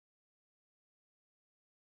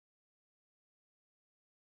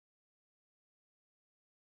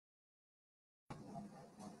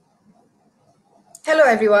Hello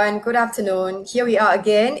everyone, good afternoon. Here we are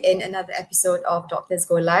again in another episode of Doctors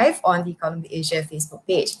Go Live on the Columbia Asia Facebook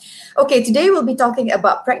page. Okay, today we'll be talking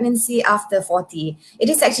about pregnancy after 40. It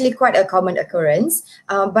is actually quite a common occurrence,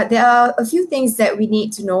 but there are a few things that we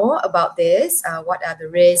need to know about this. What are the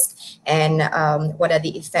risks and what are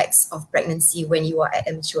the effects of pregnancy when you are at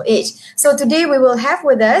a mature age? So today we will have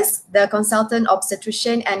with us the Consultant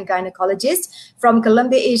Obstetrician and Gynecologist from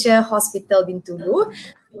Columbia Asia Hospital Bintulu,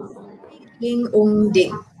 Ling Ung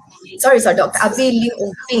Ding. Sorry, Dr. Abi Ling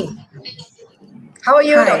Ung Ping. How are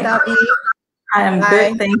you, Hi. Dr. Abi? I am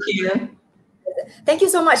good, thank you. Thank you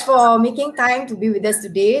so much for making time to be with us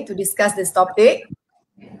today to discuss this topic.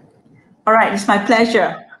 All right, it's my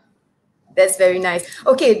pleasure. That's very nice.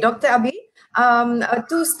 Okay, Dr. Abi,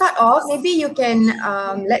 to start off, maybe you can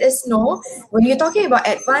let us know, when you're talking about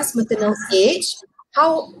advanced maternal age,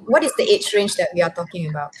 what is the age range that we are talking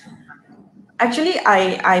about? Actually,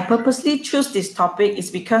 I purposely choose this topic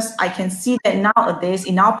is because I can see that nowadays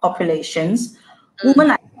in our populations,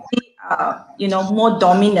 women are actually, more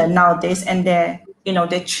dominant nowadays, and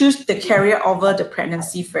they choose the career over the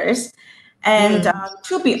pregnancy first. And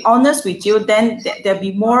to be honest with you, then there'll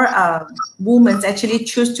be more women actually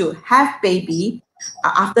choose to have baby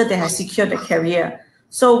after they have secured the career.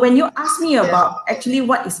 So when you ask me about actually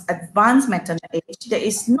what is advanced maternal age,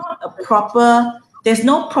 there's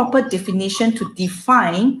no proper definition to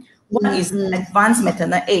define what is advanced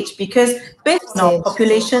maternal age, because based on our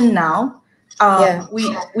population now,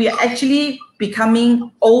 we are actually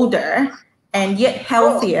becoming older and yet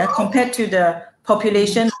healthier compared to the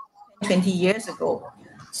population 20 years ago.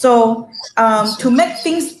 So to make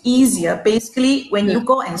things easier, basically when you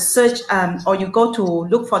go and search or you go to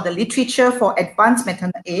look for the literature for advanced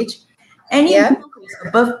maternal age, any woman who is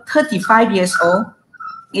above 35 years old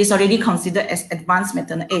is already considered as advanced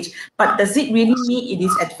maternal age. But does it really mean it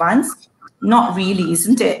is advanced? Not really,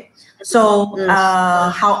 isn't it? So,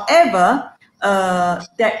 however,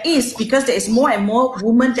 because there is more and more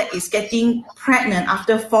women that is getting pregnant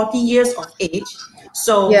after 40 years of age.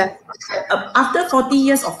 So after 40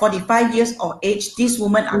 years or 45 years of age, these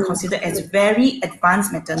women are considered as very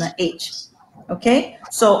advanced maternal age. Okay,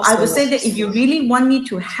 so I would say that if you really want me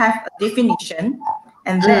to have a definition,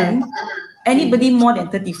 and then anybody more than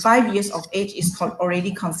 35 years of age is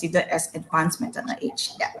already considered as advanced maternal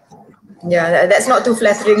age. Yeah, that's not too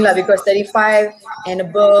flattering because 35 and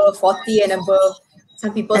above, 40 and above,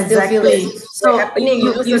 some people still feel it's happening.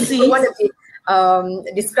 You see, want to be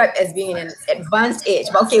described as being in an advanced age.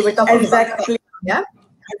 But okay, we're talking about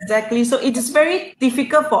Exactly. So it is very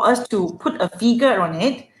difficult for us to put a figure on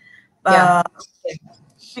it.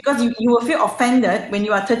 Because you will feel offended when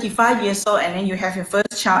you are 35 years old and then you have your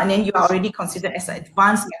first child and then you are already considered as an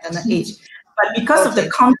advanced maternal age. But because of the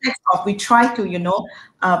context of, we try to,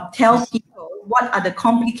 tell people what are the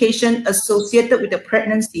complications associated with the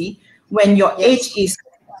pregnancy when your age is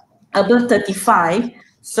above 35.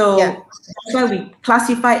 So that's why we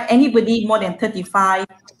classify anybody more than 35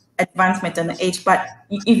 advanced maternal age. But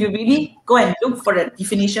if you really go and look for a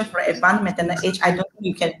definition for advanced maternal age, I don't think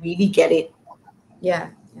you can really get it.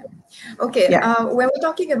 Okay, when we're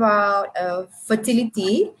talking about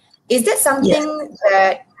fertility, is that something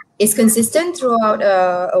that is consistent throughout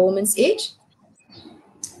a woman's age?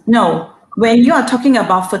 No. When you are talking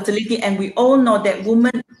about fertility, and we all know that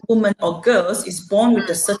woman or girls is born with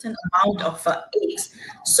a certain amount of eggs.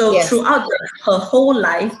 So throughout her whole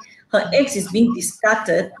life, her eggs is being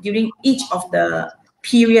discarded during each of the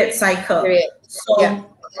period cycle. So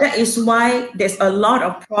that is why there's a lot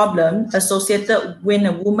of problem associated when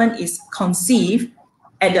a woman is conceived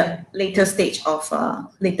at a later stage of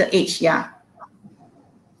later age.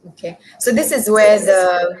 Okay, so this is where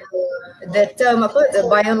the term the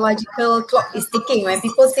biological clock is ticking. When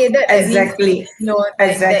people say that, exactly,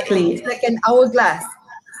 it's like an hourglass.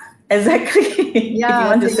 Exactly. If you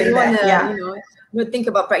want to say that, you think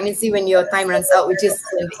about pregnancy when your time runs out, which is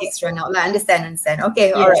when the eggs run out. I understand.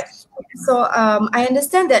 Okay, all right. So I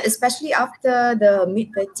understand that especially after the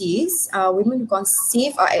mid-30s, women who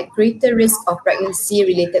conceive are at greater risk of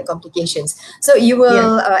pregnancy-related complications. So you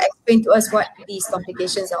will explain to us what these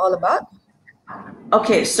complications are all about.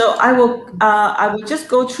 Okay, so I will just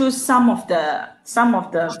go through some of the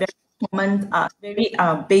very common, very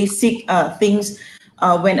basic things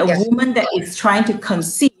when a woman that is trying to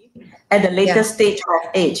conceive at the later stage of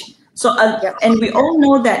age. So, and we all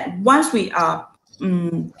know that once we are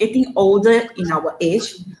getting older in our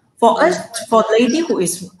age, for lady who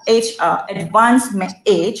is advanced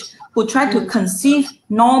age, who try to conceive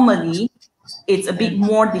normally, it's a bit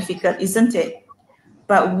more difficult, isn't it?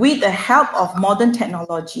 But with the help of modern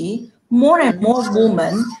technology, more and more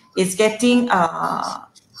women is getting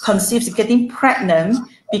conceived, getting pregnant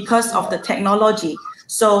because of the technology.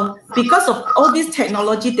 So because of all this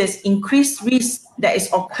technology, there's increased risk that is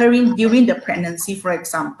occurring during the pregnancy, for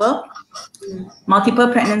example,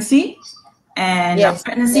 multiple pregnancy and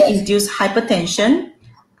pregnancy-induced hypertension,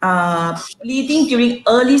 bleeding during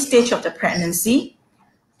early stage of the pregnancy,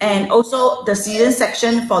 and also the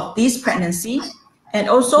C-section for this pregnancy, and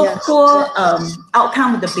also poor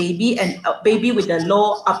outcome with the baby, and a baby with a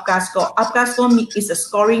low APGAR score. APGAR score is a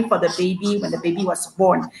scoring for the baby when the baby was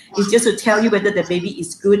born. It's just to tell you whether the baby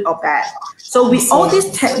is good or bad. So with all this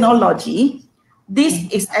technology, this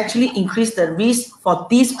is actually increase the risk for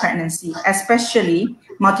this pregnancy, especially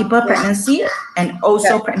multiple pregnancy and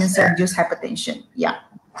also pregnancy-induced hypertension. Yeah.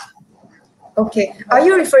 Okay. Are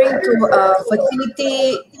you referring to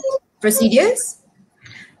fertility procedures?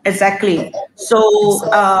 Exactly. So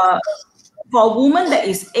for a woman that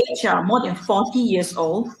is age more than 40 years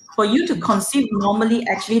old, for you to conceive normally,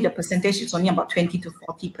 actually the percentage is only about 20 to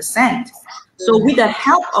 40%. So with the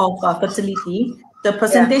help of fertility, the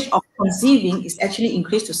percentage of conceiving is actually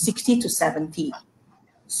increased to 60 to 70.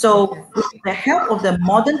 So with the help of the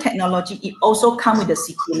modern technology, it also comes with the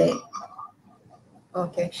sequelae.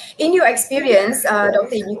 Okay. In your experience,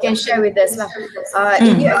 Doctor, you can share with us.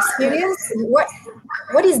 In your experience,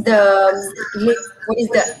 what is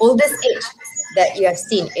the oldest age that you have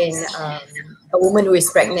seen in a woman who is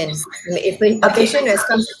pregnant? If a patient has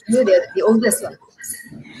come to you, the oldest one.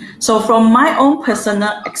 So from my own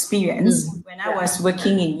personal experience, when I was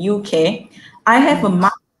working in UK, I have a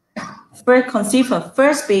mother conceived her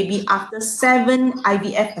first baby after 7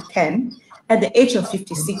 IVF attempts at the age of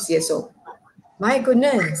 56 years old. My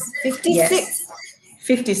goodness, 56. Yes.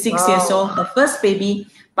 56 years old, her first baby,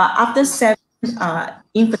 but after 7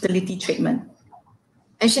 infertility treatment.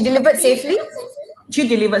 And she delivered safely? She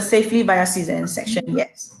delivered safely via cesarean section,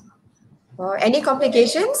 yes. Any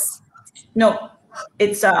complications? No,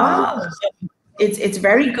 it's it's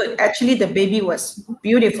very good. Actually, the baby was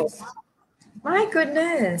beautiful. My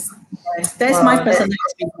goodness. Yes, that's my personal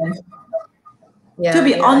experience. To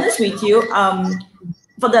be honest with you,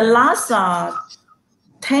 for the last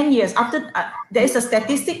 10 years, after there is a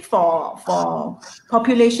statistic for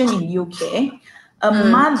population in UK, a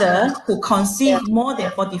mother who conceived more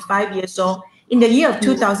than 45 years old in the year of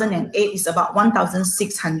 2008 is about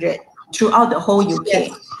 1,600 throughout the whole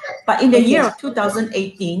UK. But in the year of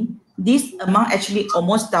 2018, this amount actually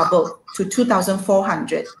almost doubled to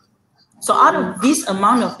 2,400. So out of this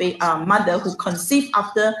amount of mother who conceived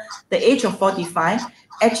after the age of 45,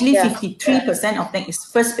 actually 53% of them is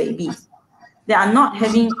first baby. They are not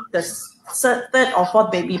having the third or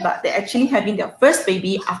fourth baby, but they're actually having their first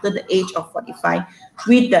baby after the age of 45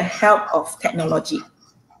 with the help of technology.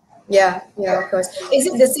 Yeah, of course. Is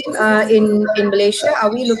it the same in Malaysia?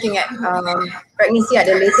 Are we looking at pregnancy at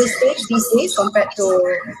the later stage these days compared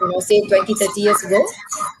to, say 20, 30 years ago?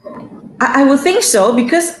 I would think so,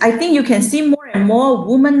 because I think you can see more and more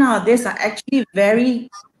women nowadays are actually very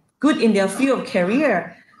good in their field of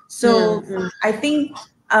career. So I think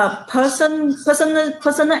personal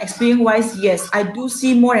experience wise, yes, I do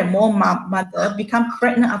see more and more mother become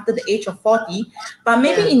pregnant after the age of 40. But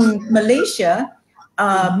maybe in Malaysia,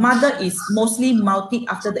 mother is mostly multi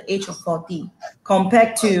after the age of 40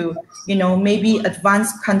 compared to, maybe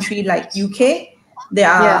advanced country like UK.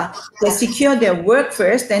 They secure their work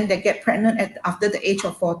first, then they get pregnant after the age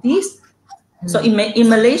of 40s. So in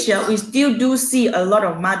Malaysia, we still do see a lot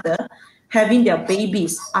of mother having their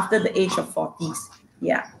babies after the age of 40s.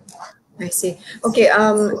 Yeah. I see. Okay.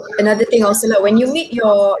 Another thing also, like when you meet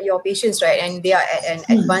your patients, right, and they are at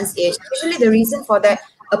an advanced age, usually the reason for that,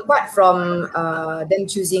 apart from them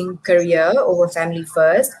choosing career over family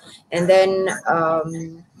first, and then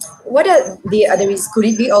what are the other reasons? Could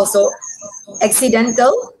it be also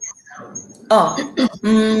accidental?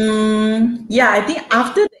 Yeah, I think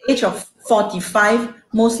after the age of 45,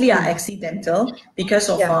 mostly are accidental because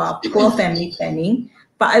of poor family planning.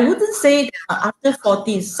 But I wouldn't say after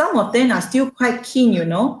 40, some of them are still quite keen,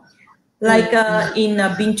 Like in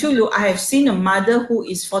Bintulu, I have seen a mother who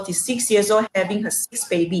is 46 years old having her 6th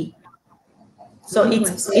baby. So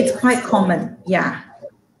it's quite common, yeah.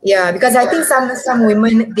 Yeah, because I think some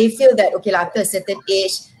women, they feel that, okay, after a certain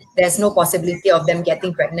age, there's no possibility of them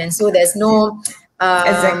getting pregnant. So there's no...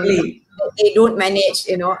 exactly. They don't manage,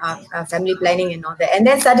 family planning and all that. And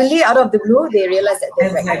then suddenly, out of the blue, they realize that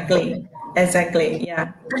they're pregnant. Exactly,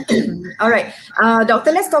 yeah. All right.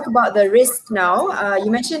 Doctor, let's talk about the risk now.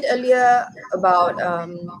 You mentioned earlier about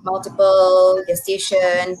multiple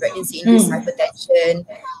gestation, pregnancy-induced hypertension,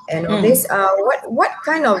 and all this. What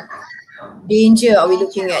kind of danger are we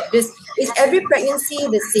looking at? Is every pregnancy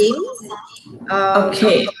the same?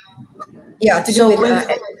 Okay. Yeah, to do with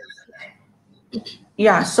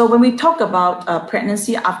yeah. So when we talk about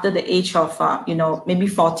pregnancy after the age of maybe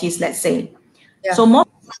 40s, let's say, so most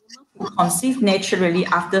who conceive naturally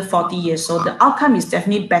after 40 years old, the outcome is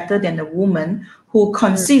definitely better than the woman who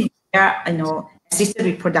conceive via assisted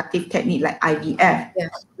reproductive technique like IVF.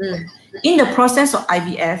 In the process of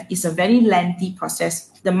IVF, it's a very lengthy process.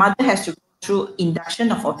 The mother has to go through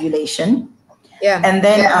induction of ovulation, and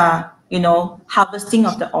then harvesting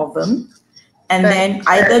of the ovum, and then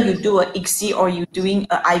either you do a ICSI or you're doing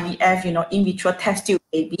a IVF, in vitro test tube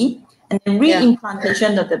baby, and then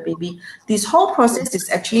reimplantation of the baby. This whole process is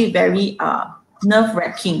actually very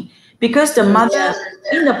nerve-wracking because the mother,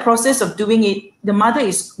 in the process of doing it, the mother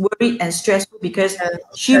is worried and stressful because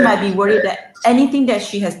she might be worried that anything that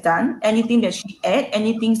she has done, anything that she ate,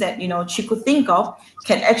 anything that she could think of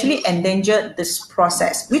can actually endanger this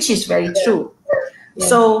process, which is very true.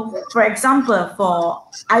 So, for example, for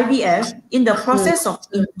IVF, in the process of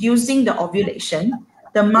inducing the ovulation,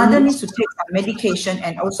 the mother needs to take some medication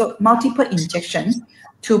and also multiple injections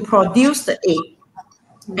to produce the egg.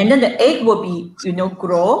 And then the egg will be,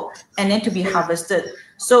 grow and then to be harvested.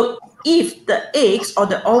 So if the eggs or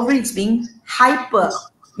the ovary is being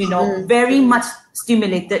very much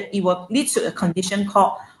stimulated, it will lead to a condition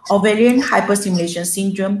called ovarian hyperstimulation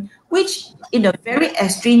syndrome, which in a very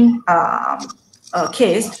extreme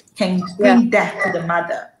case can bring death to the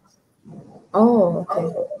mother. Oh,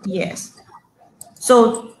 okay. Yes.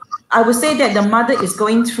 So I would say that the mother is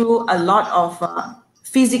going through a lot of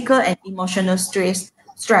physical and emotional stress,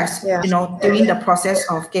 during the process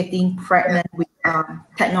of getting pregnant with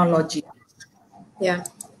technology. Yeah.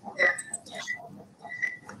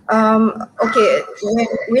 Okay, when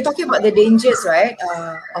we're talking about the dangers, right,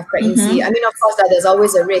 of pregnancy. I mean, of course, there's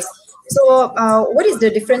always a risk. So, what is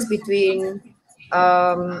the difference between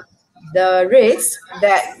the risk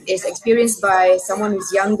that is experienced by someone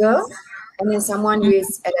who's younger and then someone who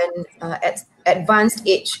is at an advanced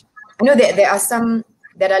age? I know that there are some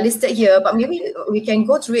that are listed here, but maybe we can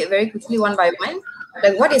go through it very quickly one by one.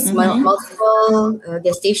 Like, what is multiple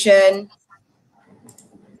gestation,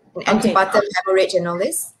 antepartum hemorrhage, and all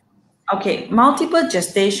this? Okay, multiple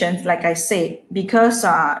gestations, like I said, because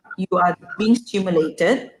you are being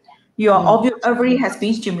stimulated, your ovary has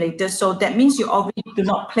been stimulated, so that means your ovary do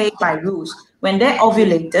not play by rules. When they're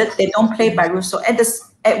ovulated, they don't play by rules. So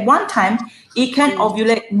at one time, it can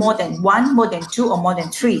ovulate more than one, more than two, or more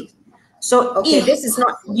than three. So this is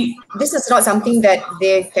not something that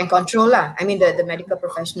they can control, lah. I mean, the medical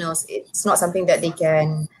professionals, it's not something that they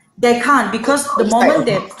can. They can't, because the moment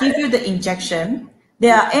they give you the injection,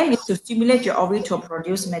 their aim is to stimulate your ovary to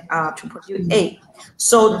produce egg.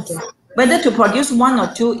 So whether to produce one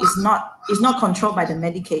or two is not controlled by the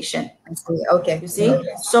medication. I see. Okay. You see,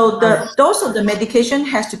 so the dose of the medication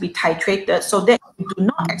has to be titrated so that you do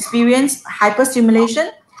not experience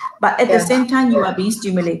hyperstimulation, but at the same time you are being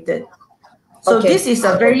stimulated. So this is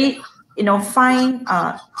a very fine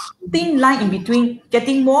thin line in between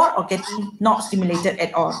getting more or getting not stimulated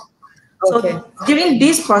at all. So during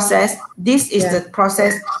this process, this is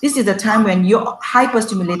the time when you're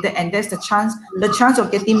hyperstimulated, and that's the chance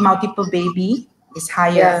of getting multiple baby is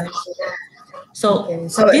higher. So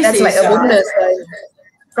that's like a bonus,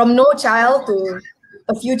 from no child to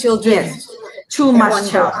a few children. Yes, too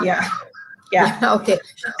much child. Yeah. Okay.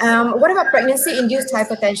 What about pregnancy-induced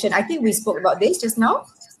hypertension? I think we spoke about this just now.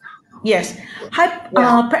 Yes.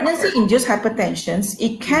 Pregnancy-induced hypertension,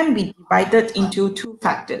 it can be divided into two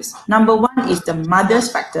factors. Number one is the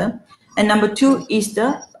mother's factor, and number two is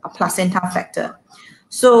the placenta factor.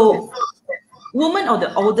 So women of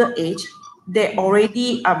the older age, they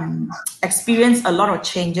already experience a lot of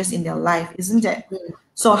changes in their life, isn't it?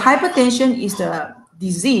 So hypertension is the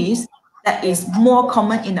disease that is more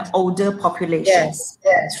common in the older population. Yes,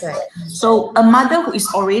 that's right. So a mother who is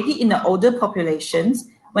already in the older populations,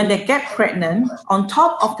 when they get pregnant, on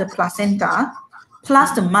top of the placenta,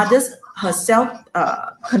 plus the mother's herself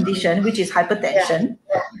condition, which is hypertension,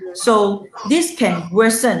 so this can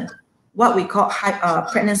worsen what we call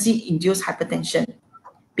pregnancy-induced hypertension,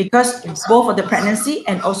 because both of the pregnancy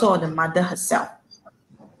and also of the mother herself.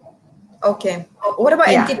 Okay. What about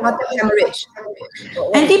antepartum hemorrhage?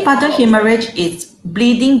 Antepartum hemorrhage is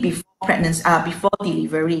bleeding before pregnancy, before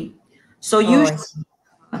delivery. So usually,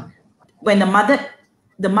 when the mother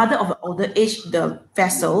of the older age, the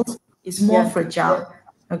vessel is more fragile.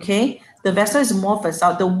 Okay, the vessel is more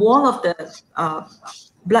fragile. The wall of the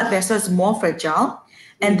blood vessel is more fragile,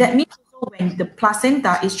 and that means when the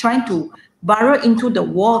placenta is trying to burrow into the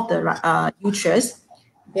wall of the uterus,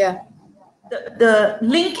 the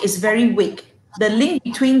link is very weak. The link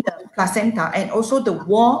between the placenta and also the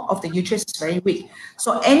wall of the uterus is very weak.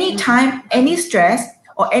 So anytime, any stress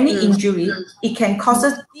or any injury, it can cause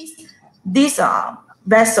these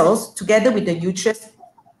vessels together with the uterus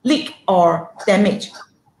leak or damage.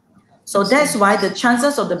 So that's why the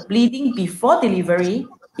chances of the bleeding before delivery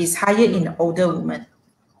is higher in the older woman.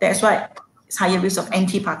 That's why it's higher risk of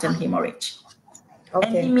antepartum hemorrhage.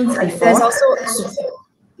 Okay. Anti means before. There's also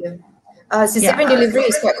cesarean delivery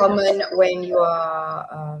is quite common when you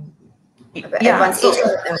are advanced age.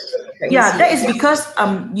 Yeah, that is because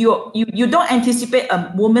you don't anticipate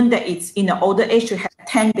a woman that is in an older age to have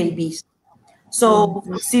 10 babies. So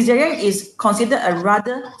cesarean is considered a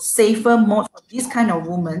rather safer mode for this kind of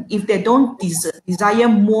woman if they don't desire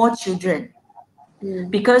more children.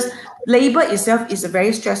 Because labor itself is a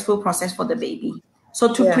very stressful process for the baby.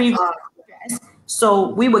 So to prevent stress, so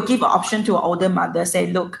we will give an option to an older mother,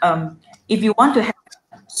 say, look, if you want to have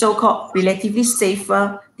so-called relatively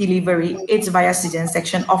safer delivery, it's via cesarean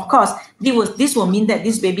section. Of course, this will mean that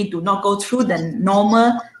this baby do not go through the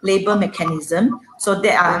normal labor mechanism. So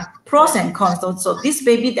there are pros and cons. So this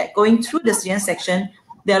baby that going through the cesarean section,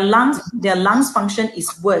 their lungs function is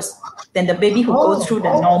worse than the baby who goes through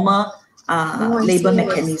the normal labor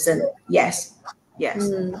mechanism. Yes. Okay.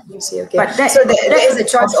 But so there is a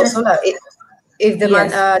choice also. If the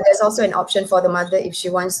there's also an option for the mother if she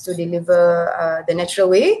wants to deliver the natural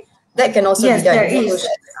way, that can also be done.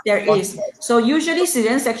 There is. So usually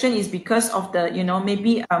cesarean section is because of the,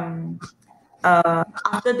 maybe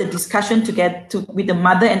after the discussion with the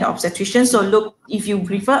mother and the obstetrician. So look, if you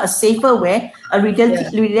prefer a safer way, a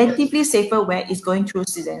relatively safer way is going through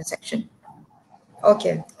cesarean section.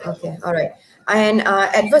 Okay, all right. And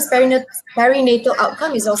adverse perinatal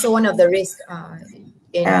outcome is also one of the risks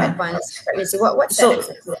in advanced pregnancy. What's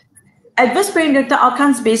that? Adverse perinatal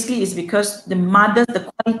outcomes basically is because the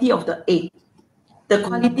quality of the egg, the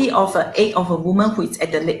quality of an egg of a woman who is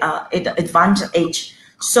at the advanced age.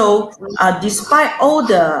 So despite all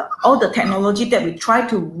the technology that we try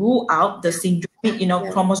to rule out the syndromic,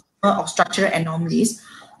 chromosomal or structural anomalies,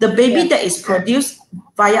 the baby that is produced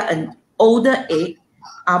via an older egg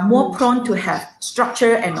are more prone to have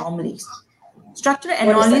structural anomalies. Structural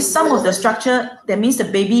anomalies, some of the structure, that means the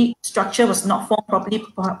baby structure was not formed properly.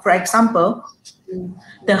 For example,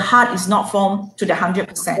 the heart is not formed to the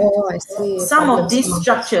 100%. Oh, I see. Some of these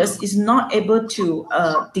structures is not able to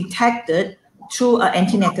detect it through an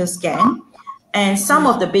antenatal scan. And some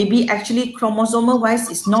of the baby actually chromosomal wise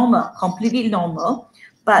is normal, completely normal,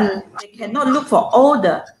 but they cannot look for all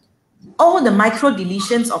the micro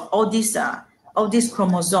deletions of all these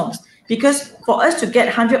chromosomes. Because for us to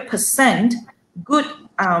get 100% good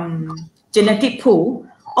genetic pool,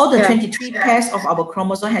 all the 23 pairs of our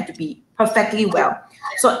chromosome had to be perfectly well.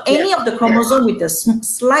 So any of the chromosome with a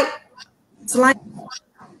slight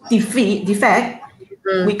defect,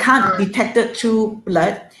 we can't detect it through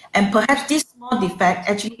blood. And perhaps this small defect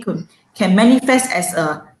actually can manifest as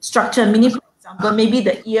a structure. Meaning, for example, maybe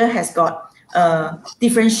the ear has got a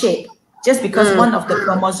different shape just because one of the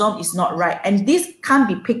chromosome is not right. And this can't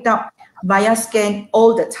be picked up via scan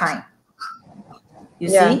all the time. You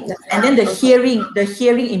see? And then the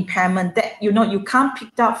hearing impairment that, you can't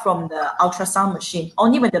pick up from the ultrasound machine.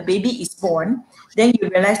 Only when the baby is born, then you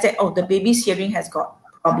realize that, the baby's hearing has got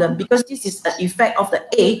problem, because this is an effect of the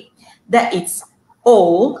egg, that it's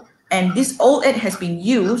old, and this old egg has been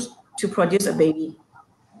used to produce a baby.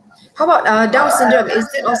 How about Down syndrome? Is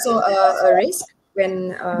that also a risk when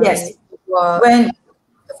you are in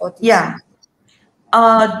the 40s? Yeah.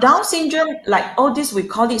 Down syndrome, like all this, we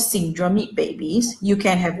call it syndromic babies. You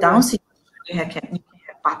can have Down syndrome, you can have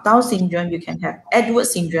Bintulu syndrome, you can have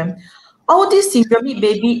Edwards syndrome. All these syndromic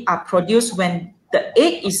babies are produced when the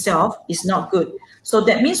egg itself is not good. So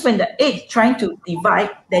that means when the egg trying to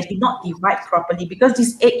divide, they do not divide properly because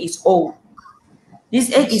this egg is old.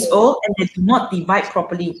 This egg is old and they do not divide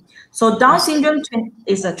properly. So Down syndrome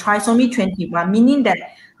is a trisomy 21, meaning that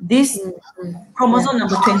this chromosome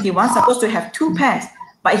number 21 is supposed to have 2 pairs,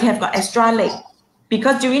 but it have got extra leg.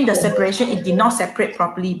 Because during the separation, it did not separate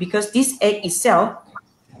properly because this egg itself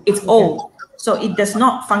is old. So it does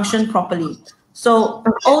not function properly. So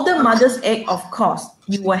older mother's egg, of course,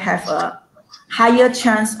 you will have a higher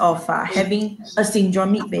chance of having a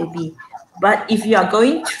syndromic baby. But if you are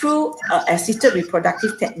going through assisted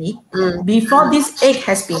reproductive technique, before this egg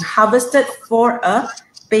has been harvested for a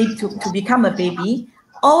baby to become a baby,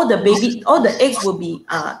 all the eggs will be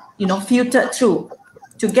filtered through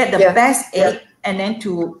to get the best egg, and then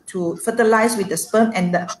to fertilize with the sperm,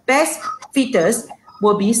 and the best fetus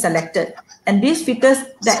will be selected. And this fetus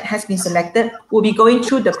that has been selected will be going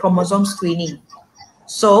through the chromosome screening.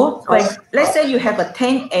 So let's say you have a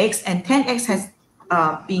 10 eggs and 10 eggs has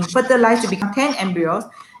been fertilized to become 10 embryos,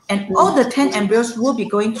 and all the 10 embryos will be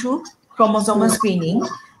going through chromosomal screening.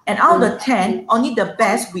 And out of the 10, only the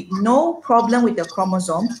best with no problem with the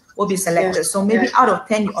chromosome will be selected. So maybe out of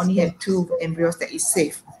 10, you only have 2 embryos that is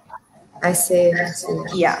safe. I see.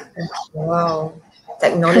 Yeah. Wow.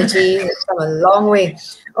 Technology has come a long way.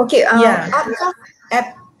 Okay.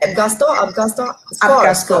 Abgasto.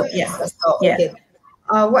 Yeah. Okay.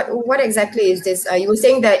 What exactly is this? You were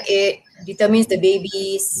saying that it determines the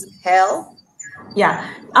baby's health. Yeah,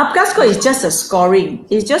 Abgar score is just a scoring.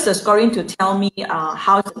 It's just a scoring to tell me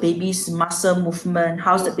how's the baby's muscle movement,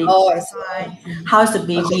 how's the baby's size, how's the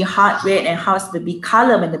baby heart rate, and how's the baby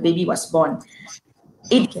color when the baby was born.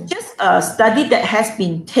 It's just a study that has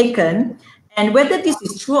been taken, and whether this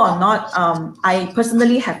is true or not, I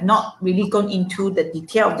personally have not really gone into the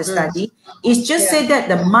detail of the study. It's just said that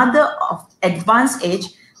the mother of advanced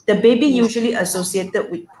age, the baby usually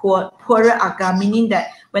associated with poorer agar, meaning that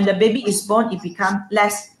when the baby is born, it becomes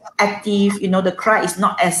less active. You know, the cry is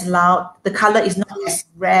not as loud, the color is not as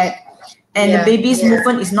red, and the baby's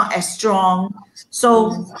movement is not as strong.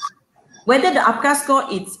 So whether the Apgar score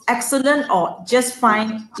is excellent or just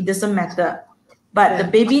fine, it doesn't matter. But the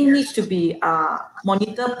baby needs to be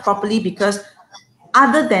monitored properly, because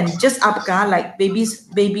other than just Apgar, like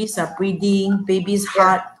babies are breathing, baby's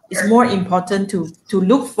heart, it's more important to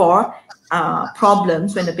look for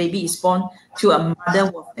problems when the baby is born to a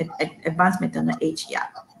mother with advanced maternal age. Yeah.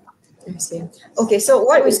 I see. Okay, so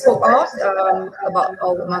what we spoke of about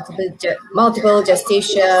multiple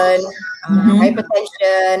gestation,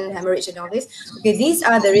 hypertension, hemorrhage, and all this. Okay, these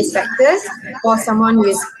are the risk factors for someone who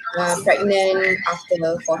is pregnant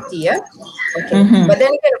after 40. Yeah. Okay, but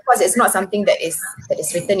then again, of course, it's not something that is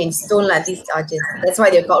written in stone. Like these are just, that's why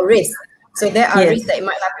they're called risks. So there are risks that it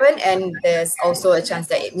might happen, and there's also a chance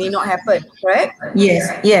that it may not happen, correct?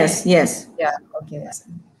 Yes. Yeah, okay.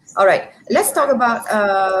 All right, let's talk about,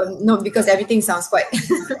 no, because everything sounds quite,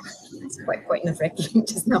 quite nerve-wracking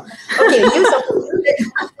just now. Okay, use of,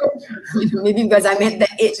 maybe because I'm at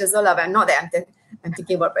that age as well, but not that I'm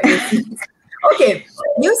thinking about pregnancy. Okay,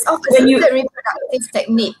 use of assisted reproductive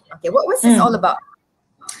technique. Okay, what's this all about?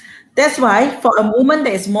 That's why for a woman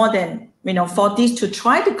that is more than 40s to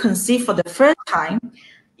try to conceive for the first time,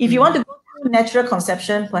 if you want to go through natural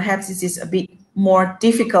conception, perhaps this is a bit more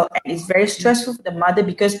difficult and it's very stressful for the mother,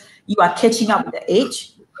 because you are catching up with the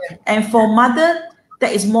age. And for mother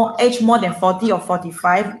that is more than 40 or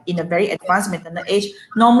 45 in a very advanced maternal age,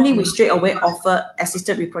 normally we straight away offer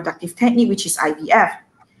assisted reproductive technique, which is IVF.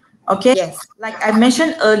 Okay. Yes. Like I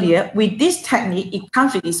mentioned earlier, with this technique, it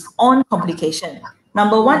comes with its own complication.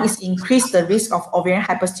 Number one is increase the risk of ovarian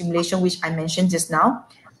hyperstimulation, which I mentioned just now.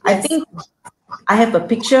 Yes. I think I have a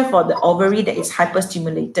picture for the ovary that is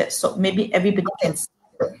hyperstimulated, so maybe everybody can see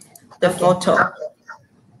the photo.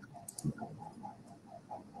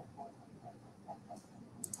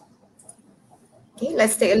 Okay,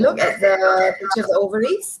 let's take a look at the picture of the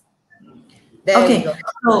ovaries. There you go.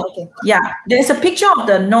 So, yeah, there's a picture of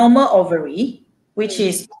the normal ovary, which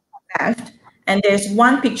is left, and there's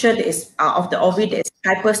one picture that is of the ovary that is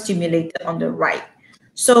hyperstimulated on the right.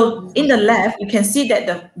 So in the left, you can see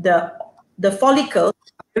that the follicle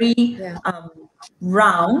is very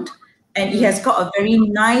round, and it has got a very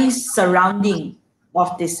nice surrounding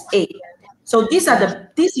of this egg. So this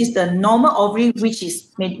is the normal ovary, which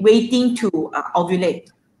is waiting to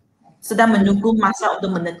ovulate. Sedang menunggu masa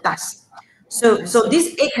untuk menetas. So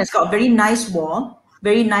this egg has got a very nice wall,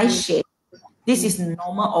 very nice shape. This is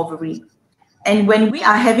normal ovary. And when we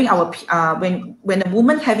are having our when a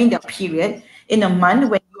woman having their period in a month,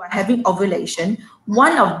 when you are having ovulation,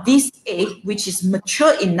 one of these egg which is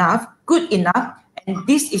mature enough, good enough, and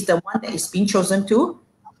this is the one that is being chosen to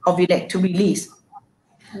ovulate, to release.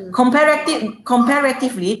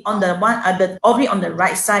 Comparatively, on the ovary on the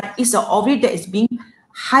right side is an ovary that is being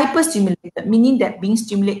hyperstimulated, meaning that being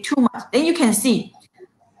stimulated too much. Then you can see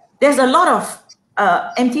there's a lot of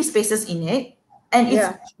empty spaces in it, and it's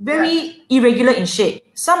very irregular in shape.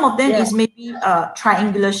 Some of them is maybe a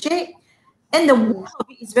triangular shape, and the wall of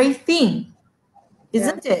it is very thin,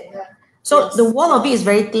 isn't it? So the wall of it is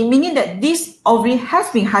very thin, meaning that this ovary has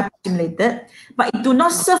been hyperstimulated, but it do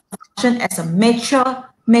not serve function as a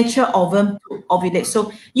mature ovum to ovulate.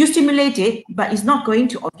 So you stimulate it, but it's not going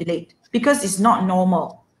to ovulate because it's not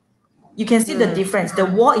normal. You can see the difference. The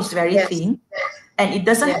wall is very thin, and it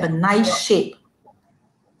doesn't have a nice shape.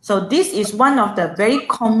 So this is one of the very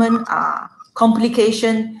common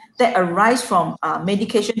complications that arise from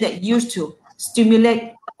medication that used to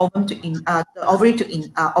stimulate the ovary to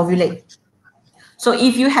ovulate. So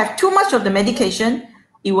if you have too much of the medication,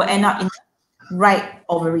 it will end up in the right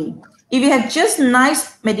ovary. If you have just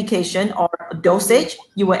nice medication or dosage,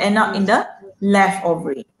 you will end up in the left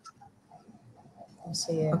ovary.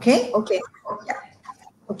 Okay? Okay.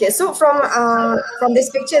 Okay, so from this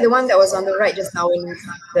picture, the one that was on the right just now,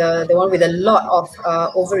 the one with a lot of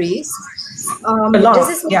ovaries, does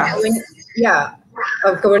this mean that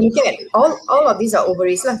we're looking at all of these are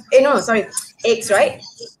ovaries? Sorry, eggs, right?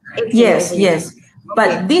 Eggs. Yes.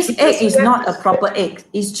 But this egg is not a proper egg.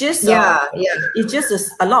 It's just it's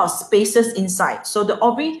just a lot of spaces inside. So the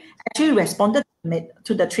ovary actually responded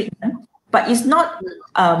to the treatment, but it's not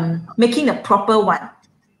making a proper one.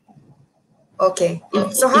 Okay.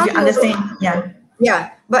 So how you understand?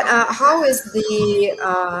 But how is the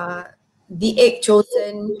egg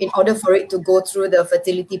chosen in order for it to go through the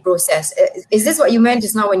fertility process? Is this what you meant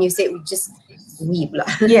just now when you said we just weep?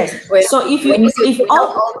 Yes. So if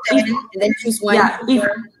all 10 and then choose one.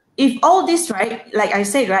 If all this, right, like I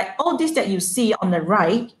said, right, all this that you see on the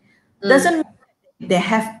right doesn't mean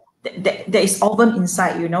there is ovum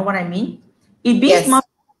inside. You know what I mean? It being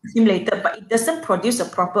stimulated, but it doesn't produce a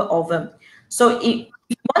proper ovum. So if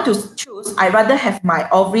you want to choose, I rather have my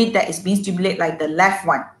ovary that is being stimulated like the left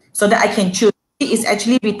one, so that I can choose. It's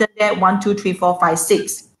actually written there 1, 2, 3, 4, 5,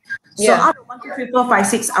 6. So out of 1, 2, 3, 4, 5,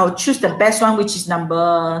 6, I'll choose the best one, which is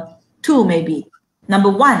number 2, maybe. Number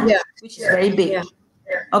 1, which is very big.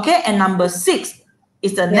 Okay, and number 6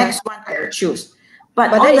 is the next one I will choose.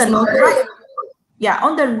 But on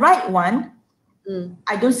the right one,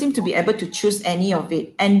 I don't seem to be able to choose any of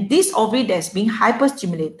it. And this ovary that's being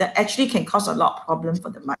hyperstimulated actually can cause a lot of problem for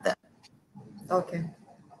the mother. Okay.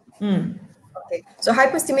 Okay. So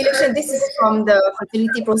hyperstimulation, this is from the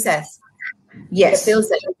fertility process. Yes. The pills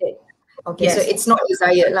that you take. Okay, so it's not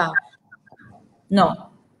desired lah. No.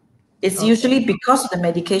 It's usually because of the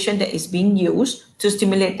medication that is being used to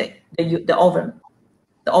stimulate the ovum,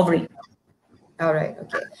 the ovary. All right.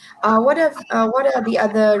 Okay. What are the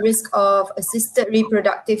other risks of assisted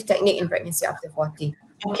reproductive technique in pregnancy after 40?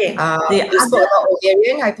 Okay. We spoke about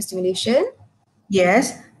ovarian hyperstimulation.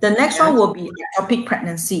 Yes. The next one will be ectopic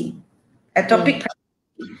pregnancy. Ectopic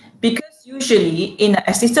pregnancy, because usually in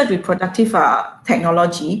assisted reproductive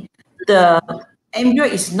technology, the embryo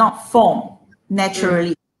is not formed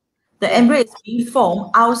naturally. The embryo is being formed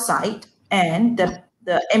outside, and the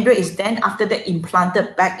embryo is then after that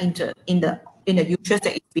implanted back in the uterus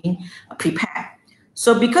that is being prepared.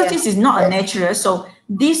 So because this is not a natural, so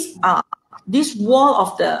this wall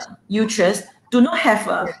of the uterus do not have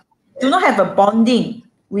a bonding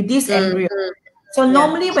with this embryo. So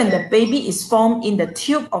normally when the baby is formed in the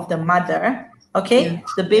tube of the mother,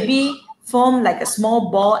 the baby form like a small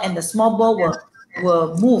ball, and the small ball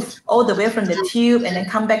will move all the way from the tube and then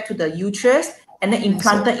come back to the uterus and then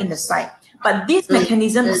implanted in the site. But this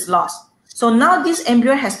mechanism is lost. So now this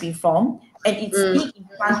embryo has been formed, and it's being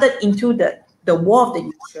implanted into the wall of the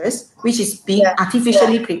uterus, which is being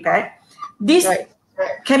artificially prepared. This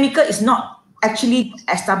chemical is not actually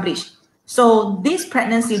established. So this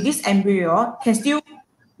pregnancy, this embryo can still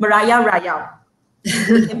merayau-rayau.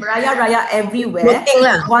 It can merayau-rayau everywhere,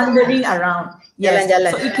 wandering around. Yes.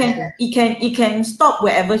 So it can stop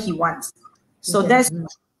wherever he wants. So there's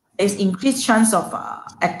increased chance of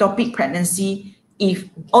ectopic pregnancy if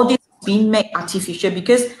all this is being made artificial,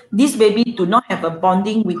 because this baby do not have a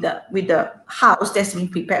bonding with the house that's been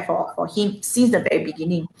prepared for him since the very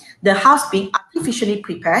beginning. The house being artificially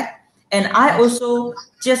prepared, and I also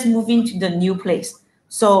just moved into the new place.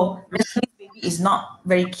 So this baby is not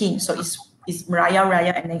very keen. So it's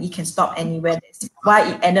merayau-rayau, and then it can stop anywhere. That's why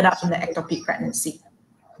it ended up in the ectopic pregnancy.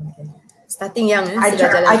 Starting young. I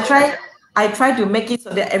try to make it so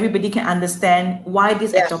that everybody can understand why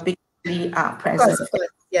this ectopic really are present. Of course.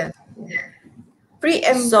 Yeah.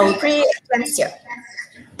 Pre-eclampsia.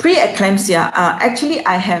 Pre-eclampsia. Actually,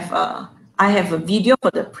 I have a video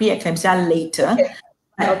for the pre-eclampsia later.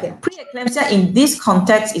 Pre-eclampsia in this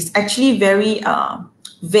context is actually very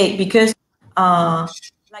vague, because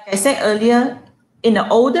like I said earlier, in the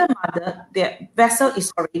older mother, their vessel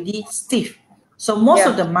is already stiff. So most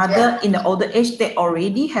of the mother in the older age, they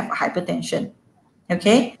already have hypertension.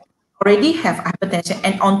 Already have hypertension.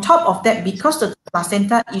 And on top of that, because of the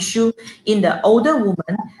placenta issue in the older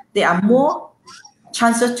woman, there are more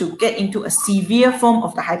chances to get into a severe form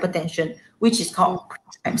of the hypertension, which is called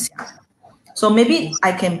preeclampsia. So maybe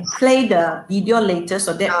I can play the video later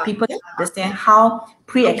so that people can understand how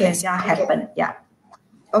pre-eclampsia happened. Yeah.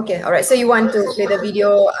 Okay. All right. So you want to play the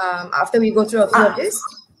video after we go through a few of this?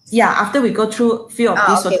 Yeah, after we go through a few of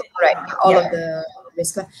these. Okay. All right. All of the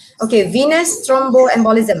risk. Okay, venous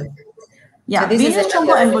thromboembolism. Yeah, so venous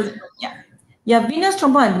thromboembolism. Yeah, venous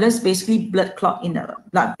thromboembolism is basically blood clot in the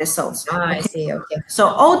blood vessels. I see. Okay. So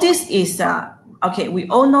all this is okay. We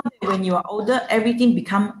all know that when you are older, everything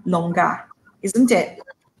become longer, isn't it?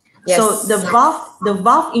 Yes. So the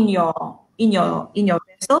valve in your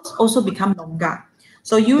vessels also become longer.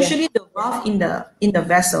 So usually the valve in the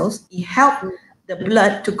vessels, it help the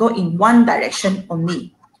blood to go in one direction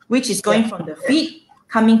only, which is going from the feet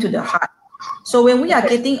coming to the heart. So when we are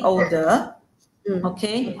getting older,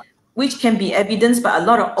 okay, which can be evidenced by a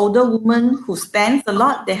lot of older women who stands a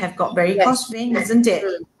lot, they have got varicose vein, isn't it?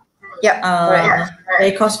 Correct.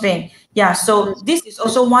 Varicose vein. Yeah, so this is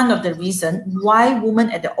also one of the reasons why women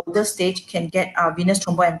at the older stage can get venous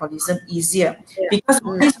thromboembolism easier, because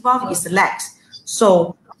this valve is lax.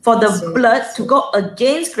 So for the blood to go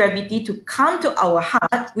against gravity to come to our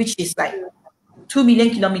heart, which is like 2 million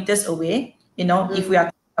kilometers away, if we are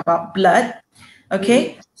talking about blood,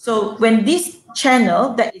 okay? So when this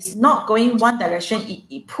channel that is not going one direction,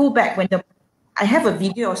 it pull back. I have a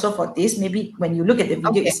video also for this. Maybe when you look at the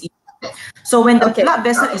video, it's easy. So when the blood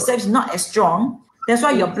vessel itself is not as strong, that's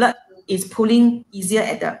why your blood is pulling easier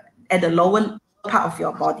at the lower part of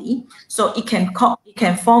your body. So it can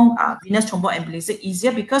form venous thromboembolism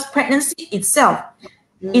easier, because pregnancy itself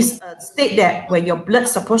is a state that where your blood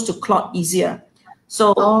is supposed to clot easier.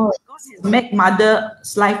 So God has made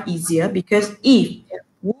mother's life easier, because if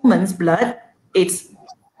woman's blood, it's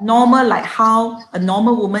normal like how a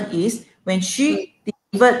normal woman is, when she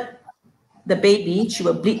delivered the baby, she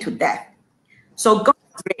will bleed to death. So God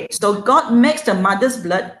is great. So God makes the mother's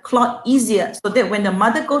blood clot easier, so that when the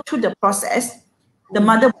mother go through the process, the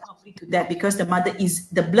mother will not bleed to death, because the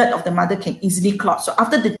blood of the mother can easily clot. So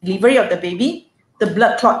after the delivery of the baby, the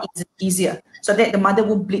blood clot is easier, so that the mother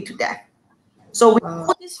won't bleed to death. So with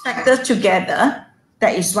all these factors together,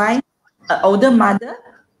 that is why an older mother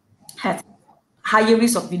has higher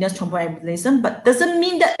risk of venous thromboembolism, but doesn't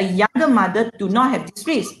mean that a younger mother do not have this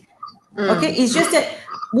risk. Okay, it's just that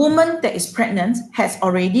woman that is pregnant has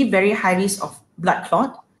already very high risk of blood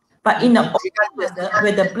clot, but in an older mother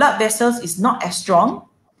where the blood vessels is not as strong,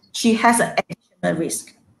 she has an additional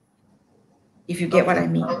risk. If you get what I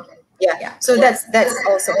mean. Yeah. So that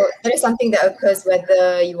is something that occurs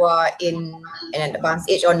whether you are in an advanced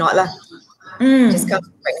age or not lah. Just comes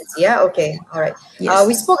with pregnancy. Yeah. Okay. All right. Yes.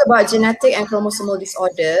 We spoke about genetic and chromosomal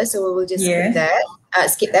disorder, so we will just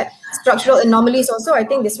skip that. Structural anomalies also. I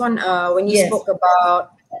think this one when you spoke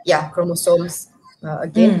about chromosomes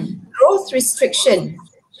again. Growth restriction.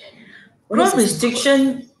 Growth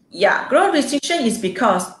restriction is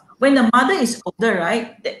because when the mother is older,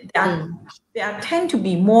 right, they tend to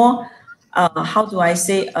be more,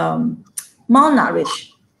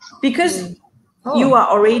 malnourished, because you are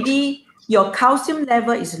already, your calcium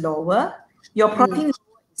level is lower, your protein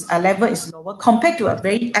level is lower compared to a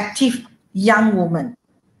very active young woman.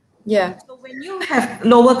 Yeah. So when you have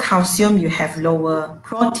lower calcium, you have lower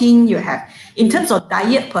protein, you have, in terms of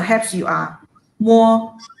diet, perhaps you are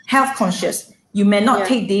more health conscious. You may not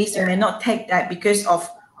take this, you may not take that because of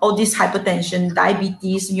all this hypertension,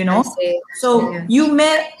 diabetes, So you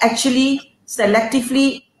may actually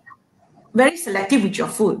very selective with your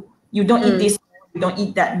food. You don't eat this, you don't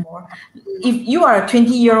eat that more. If you are a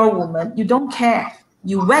 20-year-old woman, you don't care.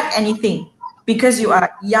 You whack anything because you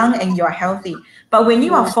are young and you are healthy. But when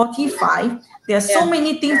you are 45, there are so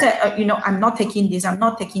many things that, I'm not taking this, I'm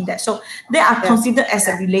not taking that. So they are considered as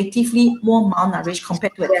a relatively more malnourished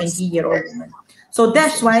compared to a 20-year-old woman. So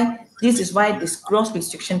that's why this growth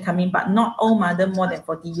restriction coming, but not all mother more than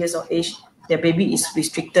 40 years of age, their baby is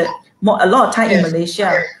restricted. A lot of time in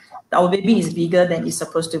Malaysia, our baby is bigger than it's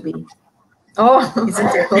supposed to be. Oh, isn't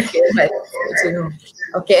it? Okay, right. Good to know.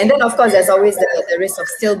 Okay, and then of course there's always the risk of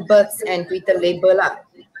stillbirths and preterm labor lah.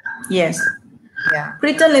 Yes. Yeah.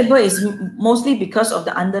 Preterm labor is mostly because of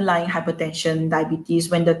the underlying hypertension, diabetes.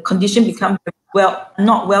 When the condition becomes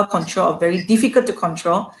not well controlled, or very difficult to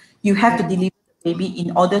control, you have to deliver the baby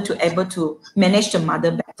in order to able to manage the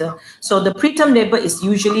mother better. So the preterm labor is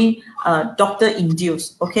usually doctor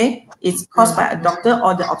induced. Okay, it's caused by a doctor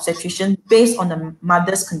or the obstetrician based on the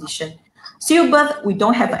mother's condition. Stillbirth, we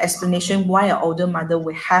don't have an explanation why an older mother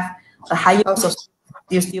will have a higher risk of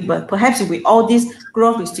stillbirth. Perhaps with all this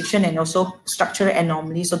growth restriction and also structural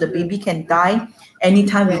anomaly, so the baby can die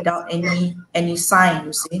anytime without any sign,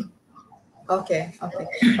 you see. Okay.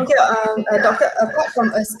 Doctor, apart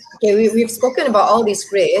from us, we've spoken about all these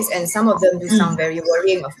risks, and some of them do sound very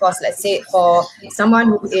worrying. Of course, let's say for someone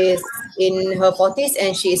who is in her 40s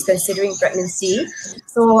and she is considering pregnancy.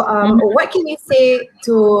 So, what can you say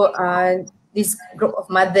to this group of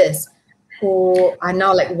mothers who are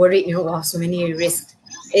now like worried, wow, so many risks.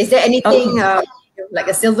 Is there anything like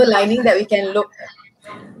a silver lining that we can look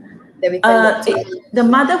to? The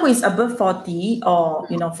mother who is above 40 or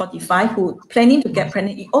 45 who planning to get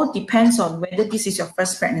pregnant, it all depends on whether this is your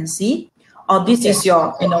first pregnancy or this is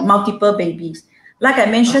your multiple babies. Like I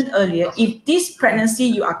mentioned earlier, if this pregnancy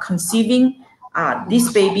you are conceiving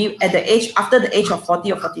this baby at after the age of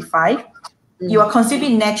 40 or 45, you are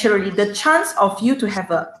conceiving naturally, the chance of you to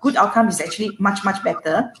have a good outcome is actually much, much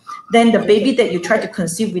better than the baby that you try to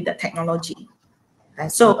conceive with the technology.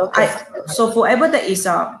 So whoever that is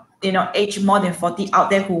age more than 40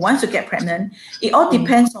 out there who wants to get pregnant, it all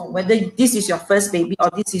depends on whether this is your first baby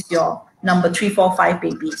or this is your number 3, 4, 5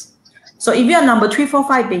 babies. So if you are number 3, 4,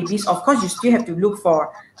 5 babies, of course you still have to look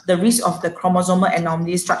for the risk of the chromosomal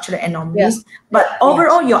anomalies, structural anomalies. But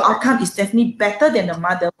overall, your outcome is definitely better than the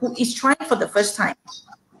mother who is trying for the first time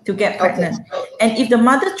to get pregnant. And if the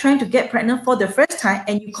mother trying to get pregnant for the first time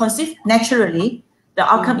and you conceive naturally, the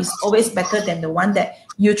outcome is always better than the one that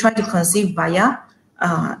you try to conceive via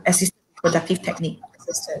assisted reproductive technique.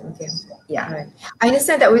 Yeah. Right. I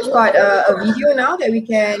understand that we've got a video now that we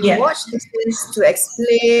can watch. This is to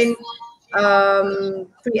explain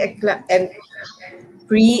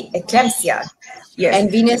pre-eclampsia and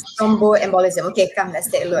venous thromboembolism. Okay, come, let's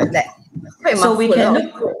take a look at that. So we can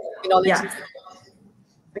look.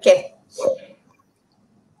 Okay.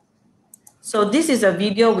 So this is a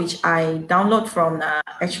video which I download from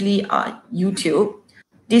actually YouTube.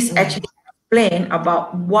 This actually explains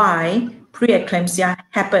about why preeclampsia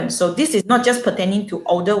happens. So this is not just pertaining to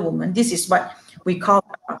older women. This is what we call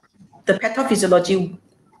the pathophysiology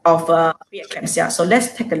of preeclampsia. So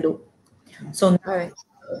let's take a look. So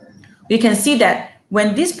we can see that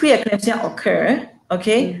when this preeclampsia occurs,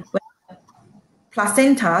 when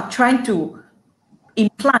placenta trying to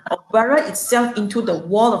implant or burrow itself into the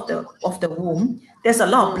wall of the womb, there's a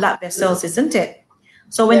lot of blood vessels, isn't it?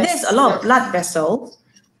 So when there's a lot of blood vessels,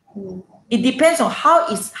 it depends on how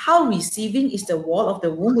receiving is the wall of the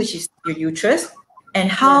womb, which is your uterus, and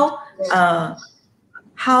how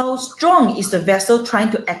strong is the vessel trying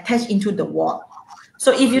to attach into the wall.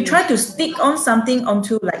 So if you try to stick on something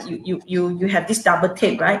onto, like you have this double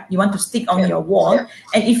tape, right? You want to stick on your wall,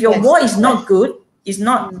 and if your wall is not good, it's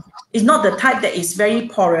not the type that is very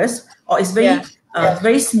porous or is very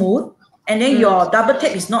very smooth, and then your double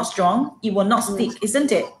tape is not strong, it will not stick,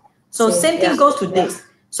 isn't it? So same thing goes to this.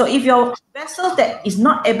 So if your vessel that is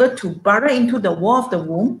not able to burrow into the wall of the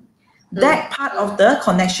womb, that part of the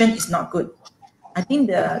connection is not good. I think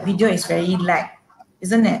the video is very lag,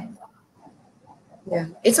 isn't it? Yeah,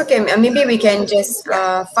 it's okay. Maybe we can just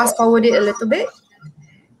fast forward it a little bit.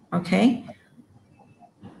 Okay.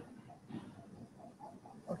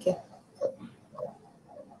 Okay.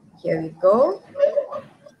 Here we go.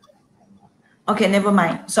 Okay, never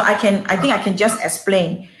mind. So I think I can just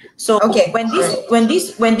explain. So when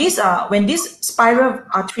this spiral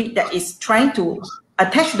artery that is trying to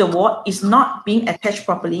attach to the wall is not being attached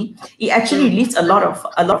properly, it actually releases a lot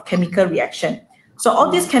of chemical reaction. So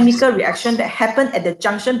all this chemical reaction that happen at the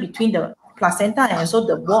junction between the placenta and also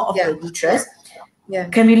the wall of the uterus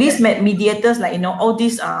can release mediators like all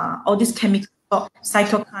these chemicals,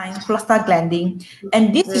 cytokine, prostaglandin,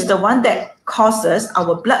 and this is the one that causes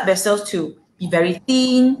our blood vessels to be very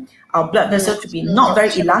thin, our blood vessels to be not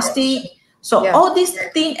very elastic. So all this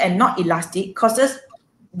thin and not elastic causes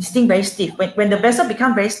this thing very stiff. When the vessel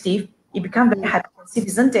becomes very stiff, it becomes very hypertensive,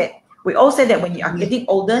 isn't it? We all say that when you are getting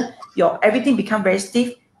older, everything becomes very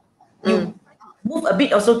stiff. You move a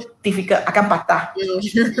bit also difficult, akan patah.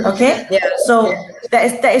 Okay? So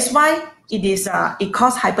that is why it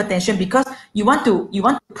causes hypertension, because you want to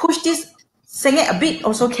push this sengit a bit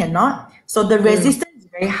also cannot. So the resistance is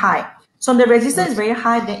very high. So the resistance is very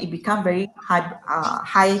high, then it becomes very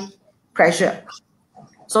high pressure.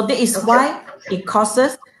 So that is why it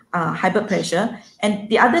causes hyperpressure. And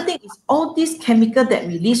the other thing is all these chemical that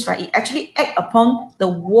release, right, it actually act upon the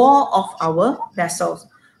wall of our vessels.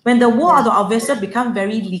 When the wall of our vessel become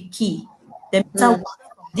very leaky, then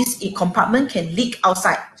this compartment can leak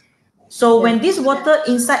outside. So when this water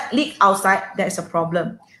inside leak outside, there's a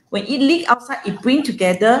problem. When it leak outside, it bring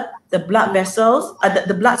together the blood vessels,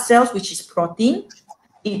 the blood cells, which is protein.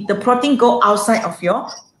 The protein go outside of your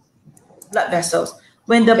blood vessels.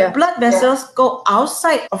 When the blood vessels go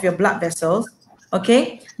outside of your blood vessels,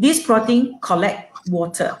 this protein collect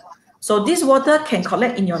water. So this water can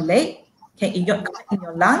collect in your leg, collect in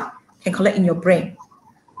your lung, can collect in your brain.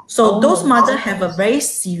 So those mothers have a very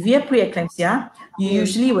severe preeclampsia. You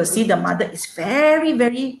usually will see the mother is very,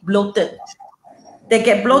 very bloated. They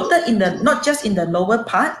get bloated not just in the lower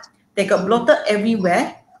part, they got bloated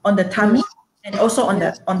everywhere on the tummy, and also on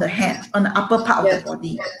the hand, on the upper part of the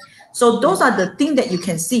body. So those are the things that you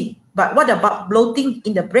can see. But what about bloating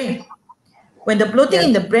in the brain? When the bloating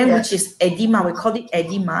in the brain, which is edema, we call it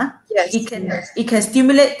edema, it can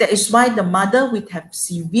stimulate. That is why the mother with have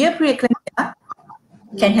severe preeclampsia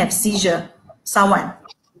can have seizure, sawan.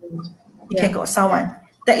 It can go sawan.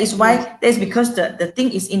 That is why, that's because the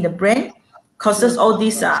thing is in the brain, causes all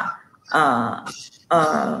this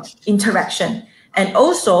interaction. And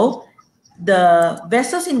also the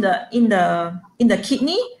vessels in the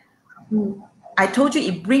kidney, I told you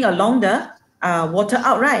it bring along the water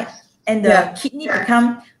out, right? And the kidney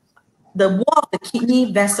become, the wall of the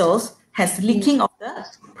kidney vessels has leaking of the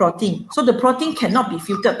protein. So the protein cannot be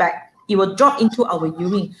filtered back. It will drop into our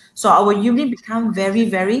urine. So our urine become very,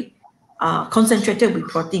 very concentrated with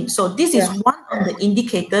protein. So this is one of the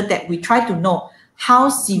indicator that we try to know how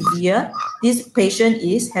severe this patient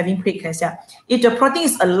is having preeclampsia. If the protein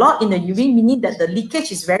is a lot in the urine, meaning that the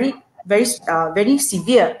leakage is very, very, very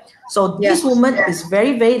severe. So this woman is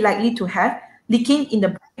very, very likely to have leaking in the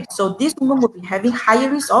brain. So this woman will be having higher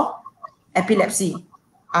risk of epilepsy,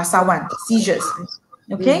 sawan, seizures.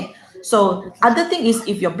 Okay. So other thing is,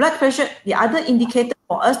 if your blood pressure, the other indicator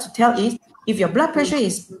for us to tell is if your blood pressure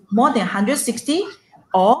is more than 160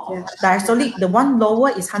 or diastolic, the one lower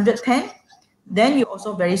is 110, then you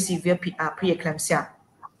also very severe preeclampsia.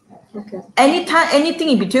 Okay. Anytime, anything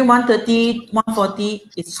in between 130, 140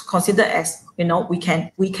 is considered as, you know, we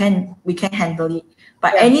can handle it.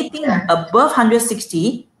 But anything above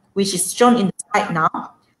 160, which is shown in the slide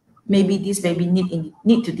now, maybe this baby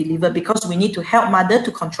need to deliver, because we need to help mother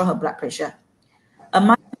to control her blood pressure. A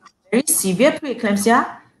mother with very severe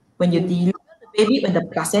preeclampsia, when you deliver the baby, when the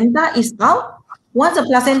placenta is out, once the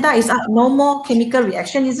placenta is out, no more chemical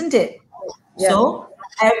reaction, isn't it? So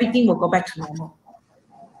everything will go back to normal.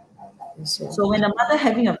 So when a mother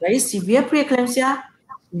having a very severe preeclampsia,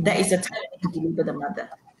 that is the time to deliver the mother.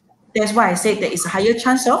 That's why I said there is a higher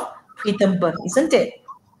chance of preterm birth, isn't it?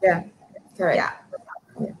 Yeah, correct. Yeah.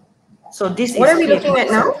 So this what are we looking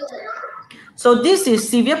at now? So this is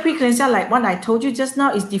severe preeclampsia, like what I told you just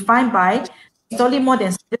now, is defined by systolic more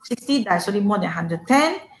than 60, diastolic more than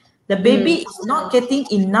 110. The baby is not getting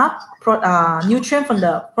enough nutrient from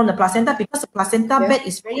the placenta, because the placenta bed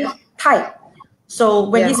is very tight. So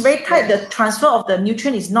when it's very tight, the transfer of the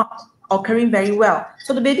nutrient is not occurring very well.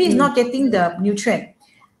 So the baby is not getting the nutrient.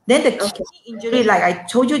 Then the kidney injury, like I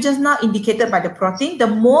told you just now, indicated by the protein. The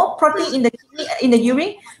more protein in the kidney, in the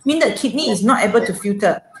urine, means the kidney is not able to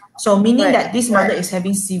filter. So meaning that this mother is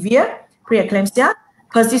having severe preeclampsia,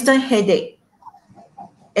 persistent headache,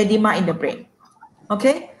 edema in the brain.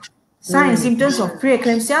 Okay. Signs and symptoms of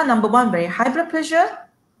preeclampsia: number 1, very high blood pressure.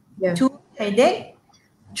 2, headache.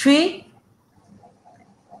 3,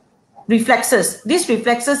 reflexes. These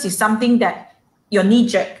reflexes is something that your knee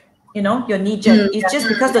jerk, you know, your knee jerk. It's just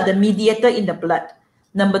because of the mediator in the blood.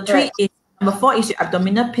 Number 4 is your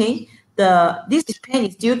abdominal pain. This pain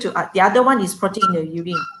is due to the other one is protein in the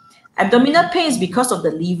urine. Abdominal pain is because of the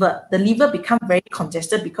liver. The liver become very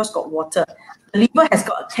congested because got water. The liver has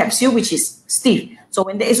got a capsule which is stiff. So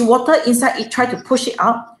when there is water inside, it try to push it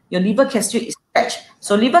out. Your liver capsule is stretched.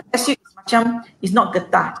 So liver capsule is not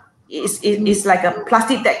getah. It's like a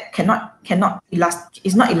plastic that cannot elastic.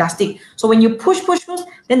 It's not elastic. So when you push,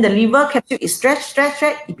 then the liver capsule is stretched,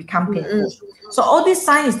 it becomes painful. So all this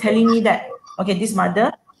sign is telling me that, okay, this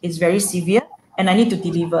mother is very severe and I need to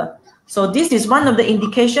deliver. So this is one of the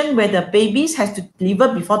indication where the babies has to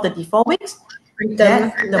deliver before 34 weeks.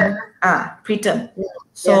 Preterm.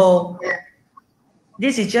 So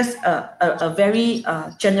this is just a very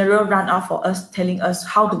general run-out for us, telling us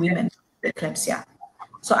how do we manage preeclampsia.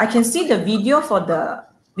 So I can see the video for the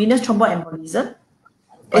venous thromboembolism.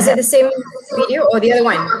 Is it the same video or the other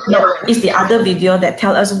one? No, it's the other video that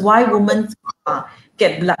tells us why women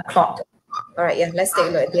get blood clot. All right, let's take a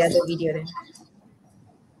look at the other video then.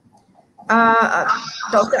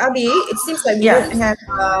 Dr. Abi, it seems like we don't have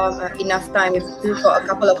enough time. We've got a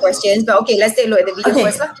couple of questions, but okay, let's take a look at the video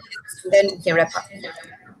first, then we can wrap up.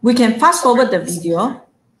 We can fast forward the video.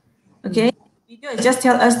 Okay, the video just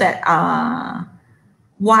tell us that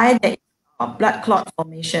why there is blood clot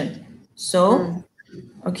formation. So,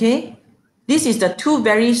 okay, this is the two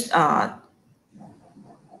very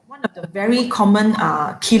one of the very common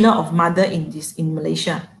killer of mother in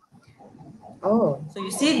Malaysia. Oh, so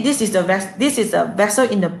you see, this is a vessel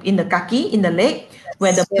in the kaki, in the leg,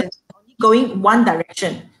 where the blood is only going one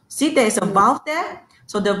direction. See, there is a valve there.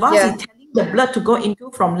 So the valve is telling the blood to go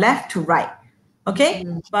into from left to right. Okay,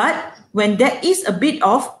 but when there is a bit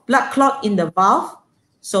of blood clot in the valve,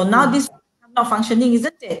 so now this is not functioning,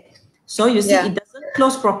 isn't it? So you see, it doesn't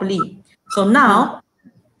close properly. So now,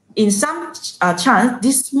 in some chance,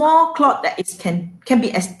 this small clot that can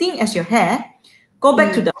be as thin as your hair, go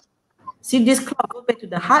back to the, see this clot go back to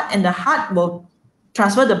the heart, and the heart will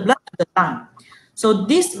transfer the blood to the lung. So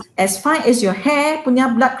this, as fine as your hair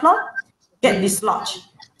punya blood clot, get dislodged.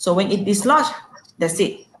 So when it dislodged, that's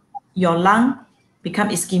it. Your lung become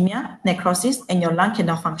ischemia, necrosis, and your lung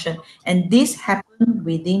cannot function. And this happens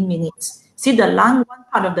within minutes. See, the lung, one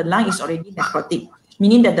part of the lung is already necrotic,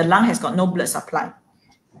 meaning that the lung has got no blood supply.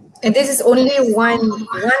 And this is only one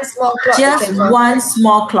small clot. Just one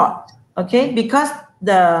small clot, okay? Because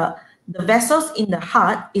the vessels in the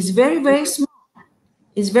heart is very, very small.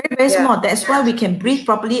 It's very, very small. That's why we can breathe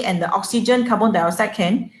properly, and the oxygen, carbon dioxide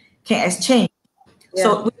can exchange.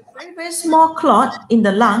 So with a very, very small clot in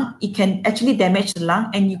the lung, it can actually damage the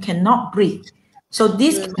lung and you cannot breathe. So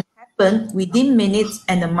this can happen within minutes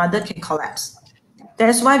and the mother can collapse.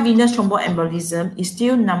 That's why venous thromboembolism is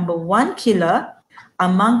still #1 killer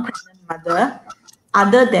among pregnant mother,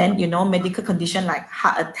 other than, you know, medical condition like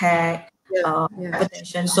heart attack,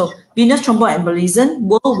 hypertension. So venous thromboembolism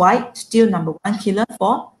worldwide still #1 killer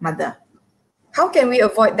for mother. How can we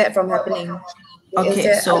avoid that from happening?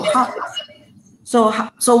 Okay,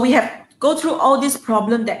 so we have go through all this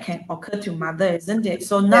problem that can occur to mother, isn't it?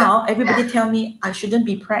 So now everybody tell me I shouldn't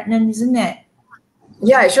be pregnant, isn't it?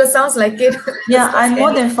 Yeah, it sure sounds like it. Yeah, I'm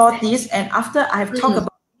more than 40s, and after I've talked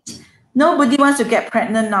about this, nobody wants to get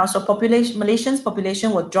pregnant now. So Malaysian's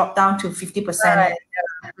population will drop down to 50%,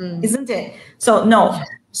 isn't it? So no.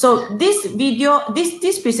 So this video,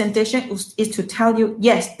 this presentation is to tell you,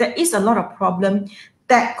 yes, there is a lot of problem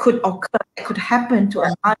that could occur, that could happen to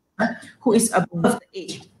a mother who is above the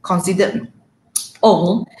age considered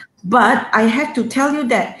old. But I have to tell you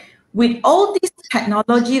that with all this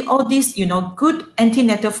technology, all this, you know, good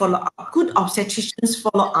antenatal follow-up, good obstetricians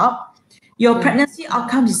follow-up, your pregnancy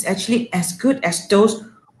outcome is actually as good as those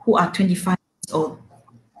who are 25 years old.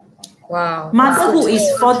 Wow. Mother who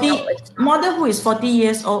is 40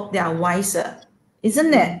 years old, they are wiser,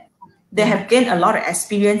 isn't it? They have gained a lot of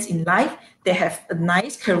experience in life. They have a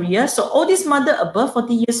nice career. So all these mother above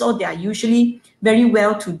 40 years old, they are usually very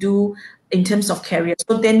well to do in terms of career.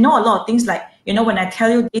 So they know a lot of things, like, you know, when I tell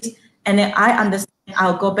you this and then I understand,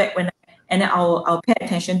 I'll go back and then I'll pay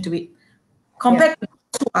attention to it. Compared to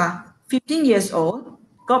those who are 15 years old,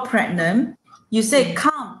 got pregnant, you say,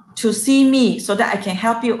 come to see me so that I can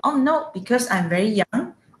help you. Oh no, because I'm very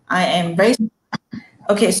young. I am very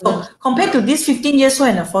okay, so compared to this 15 years old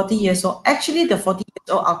and a 40 years old, actually the 40 years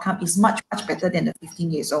old outcome is much, much better than the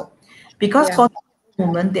 15 years old. Because 40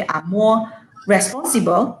 women, they are more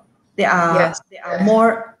responsible, they are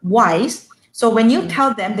more wise. So when you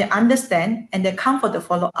tell them, they understand and they come for the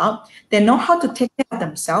follow-up, they know how to take care of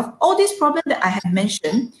themselves. All these problems that I have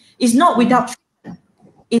mentioned is not without treatment.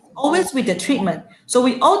 It's always with the treatment. So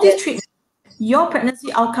with all these treatments, your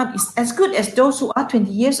pregnancy outcome is as good as those who are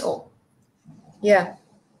 20 years old. Yeah.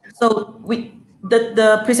 So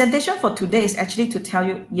the presentation for today is actually to tell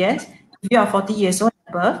you, yes, if you are 40 years old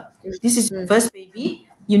and above, this is your first baby,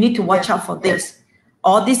 you need to watch out for this.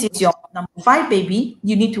 Or this is your #5 baby,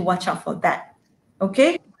 you need to watch out for that.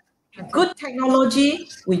 Okay? Good technology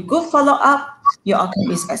with good follow-up, your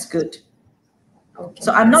outcome is as good. Okay.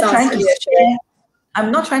 So I'm not trying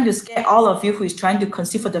to scare all of you who is trying to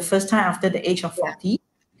conceive for the first time after the age of 40,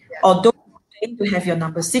 or those who to have your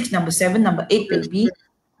 #6, #7, #8 baby.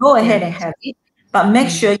 Go ahead and have it, but make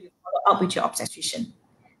sure you follow up with your obstetrician,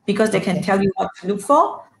 because they can tell you what to look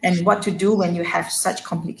for and what to do when you have such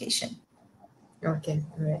complication. Okay,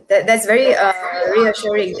 all right. That's very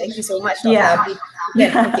reassuring. Thank you so much, Dr. Abi.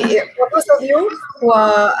 Okay, for those of you who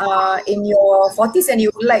are in your 40s and you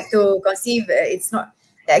would like to conceive, it's not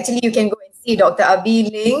actually, you can go and see Dr. Abi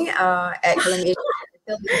Ling at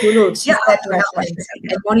Bintulu. She's there to help and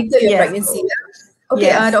monitor your pregnancy. Okay,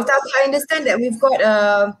 Dr. Abi, I understand that we've got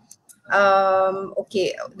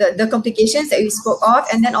the complications that we spoke of,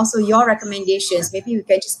 and then also your recommendations. Maybe we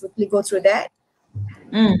can just quickly go through that.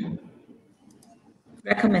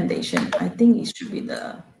 Recommendation, I think it should be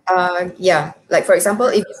the like for example,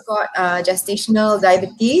 if you've got gestational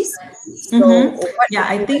diabetes, so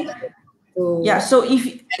so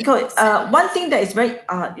one thing that is very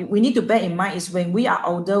we need to bear in mind is when we are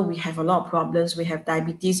older, we have a lot of problems. We have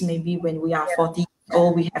diabetes, maybe when we are 40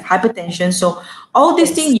 or we have hypertension. So all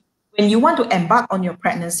these things, when you want to embark on your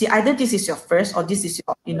pregnancy, either this is your first or this is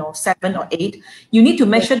your 7 or 8, you need to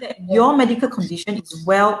make sure that your medical condition is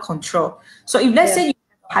well controlled. So if let's say you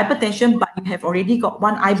have hypertension but you have already got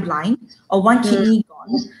one eye blind or one kidney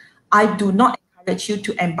gone, I do not encourage you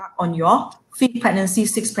to embark on your 5th pregnancy,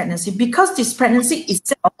 6th pregnancy, because this pregnancy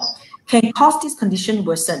itself can cause this condition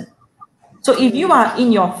worsen. So if you are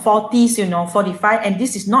in your 40s, 45, and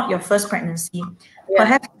this is not your first pregnancy,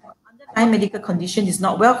 perhaps underlying medical condition is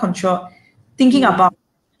not well controlled, thinking about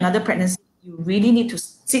another pregnancy, you really need to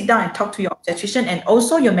sit down and talk to your obstetrician and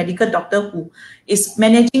also your medical doctor who is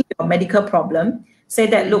managing your medical problem. Say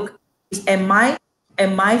that, look, am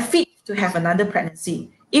I fit to have another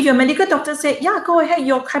pregnancy? If your medical doctor say, yeah, go ahead,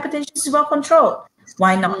 your hypertension is well controlled,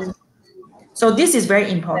 why not? So this is very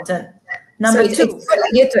important. Number two, it's a good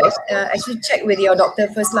idea to actually check with your doctor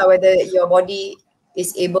first, whether your body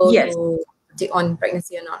is able to take on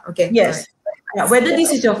pregnancy or not. Okay. Yes. Yeah, whether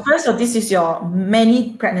this is your first or this is your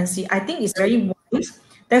many pregnancy, I think it's very wise.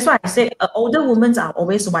 That's why I said older women are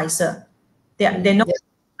always wiser. They know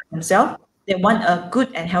themselves. They want a good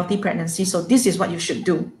and healthy pregnancy. So this is what you should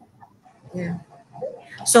do. Yeah.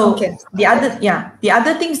 So the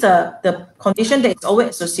other things, the condition that is always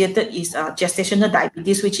associated is gestational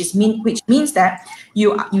diabetes, which means that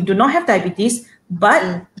you do not have diabetes, but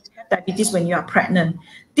you have diabetes when you are pregnant.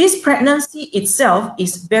 This pregnancy itself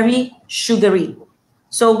is very sugary.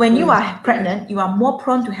 So when you are pregnant, you are more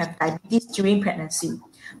prone to have diabetes during pregnancy.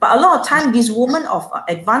 But a lot of time, these women of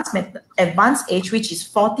advanced age, which is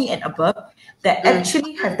 40 and above, they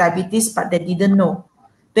actually have diabetes, but they didn't know.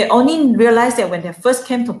 They only realized that when they first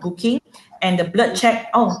came to booking and the blood check,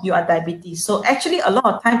 oh, you are diabetes. So actually a lot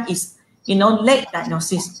of time is, late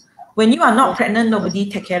diagnosis. When you are not pregnant, nobody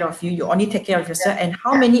take care of you. You only take care of yourself. And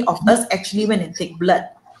how many of us actually went and take blood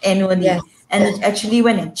annually and actually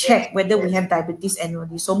went and check whether we have diabetes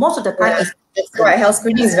annually? So most of the time, that's why health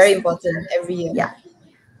screening is very important every year. Yeah.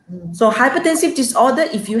 So hypertensive disorder,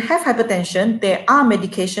 if you have hypertension, there are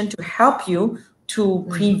medication to help you to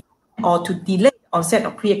prevent or to delay the onset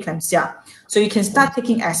of preeclampsia. So you can start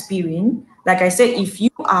taking aspirin. Like I said, if you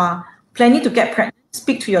are planning to get pregnant,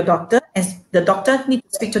 speak to your doctor, and the doctor needs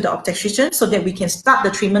to speak to the obstetrician so that we can start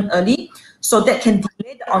the treatment early, so that can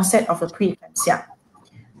delay the onset of a preeclampsia.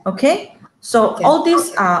 Okay, so all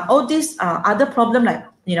these other problems like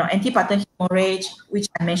antepartum hemorrhage, which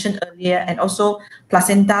I mentioned earlier, and also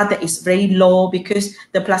placenta that is very low, because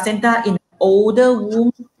the placenta in older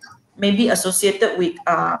womb may be associated with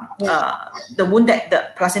the wound that the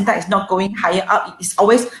placenta is not going higher up. It is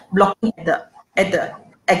always blocking at the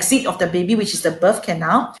exit of the baby, which is the birth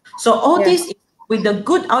canal. So all this, with the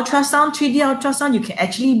good ultrasound, 3D ultrasound, you can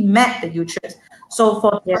actually map the uterus. So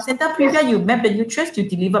for placenta previa, you map the uterus, you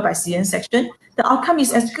deliver by cesarean section, the outcome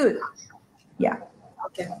is as good. Yeah.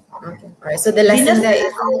 Okay. All right. So the lesson there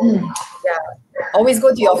is, always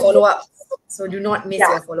go to your follow-up. So do not miss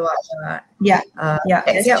your follow-up.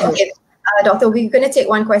 Okay. Doctor, we're going to take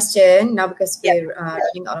one question now because we're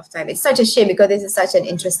running out of time. It's such a shame because this is such an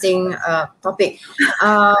interesting topic.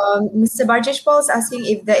 Mr. Barjesh Paul is asking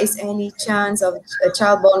if there is any chance of a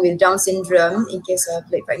child born with Down syndrome in case of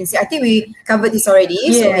late pregnancy. I think we covered this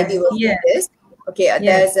already, so maybe we'll do this. Okay,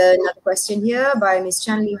 there's another question here by Ms.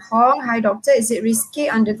 Chan Lee Hong. Hi, doctor. Is it risky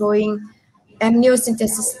undergoing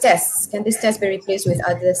amniocentesis tests? Can this test be replaced with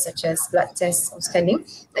others such as blood tests or scanning?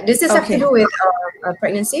 Does this have to do with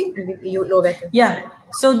pregnancy? You know better. Yeah.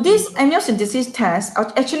 So this amniocentesis test,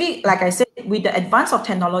 actually, like I said, with the advance of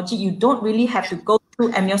technology, you don't really have to go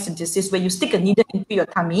through amniocentesis where you stick a needle into your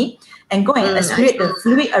tummy and go and aspirate the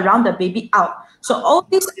fluid around the baby out. So all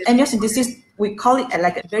this amniocentesis, we call it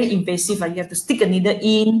like a very invasive. You have to stick a needle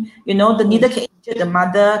in. The needle can injure the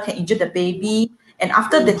mother, can injure the baby. And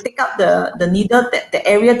after they take out the needle, the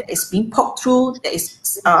area that is being poked through, there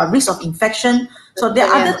is risk of infection. So there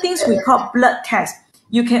are other things we call blood tests.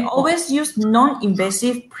 You can always use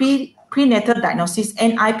non-invasive prenatal diagnosis,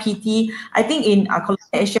 NIPT. I think in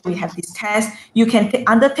Asia we have this test. You can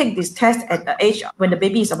undertake this test at the age when the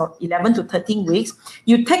baby is about 11 to 13 weeks.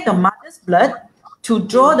 You take the mother's blood to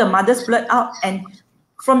draw the mother's blood out, and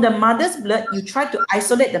from the mother's blood, you try to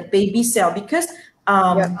isolate the baby cell, because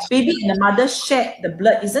baby and the mother share the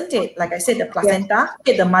blood, isn't it? Like I said, the placenta,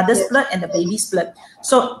 the mother's blood and the baby's blood.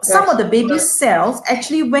 So some of the baby's cells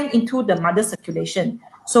actually went into the mother's circulation.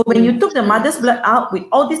 So when you took the mother's blood out with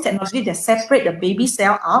all this technology that separate the baby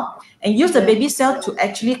cell out and use the baby cell to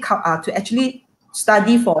actually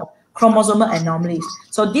study for chromosomal anomalies.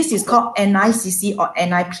 So this is called NICC or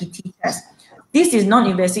NIPT test. This is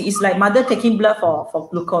non-invasive. It's like mother taking blood for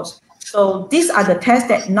glucose. So these are the tests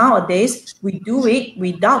that nowadays we do it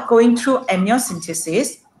without going through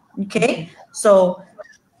amniocentesis. Okay, so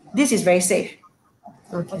this is very safe.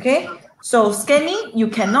 Okay, so scanning, you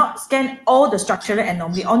cannot scan all the structural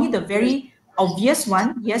anomaly, only the very obvious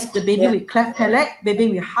one. Yes, the baby with cleft palate, baby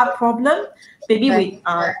with heart problem, baby with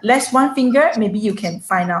less one finger, maybe you can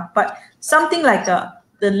find out. But something like a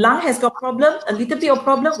the lung has got problem, a little bit of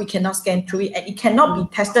problem, we cannot scan through it, and it cannot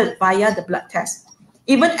be tested via the blood test.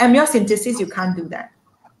 Even amniocentesis, you can't do that.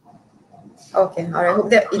 Okay, all right. Hope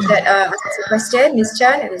that answers your question, Ms.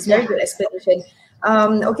 Chan. It was very good explanation.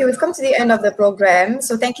 Okay, we've come to the end of the program.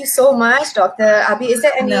 So thank you so much, Dr. Abi. Is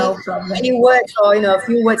there any words or a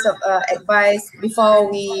few words of advice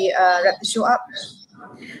before we wrap the show up?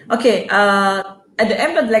 Okay. At the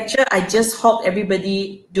end of the lecture, I just hope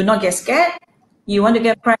everybody do not get scared. You want to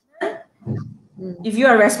get pregnant? If you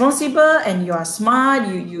are responsible and you are smart,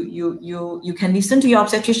 you can listen to your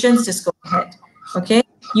obstetricians. Just go ahead. Okay.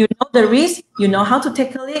 You know the risk, you know how to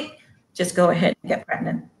tackle it, just go ahead and get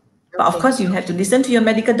pregnant. But of course, you have to listen to your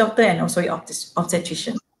medical doctor and also your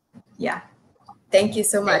obstetrician. Yeah. Thank you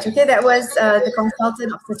so much. Okay, that was the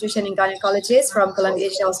Consultant Obstetrician and Gynecologist from Columbia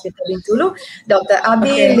Asia Hospital, Bintulu, Dr.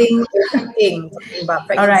 Abi Ling Ung Ping, talking about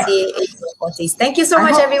pregnancy age 40s. Thank you so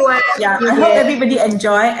much, everyone. Yeah, I hope everybody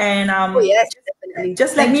enjoy, and yes, definitely.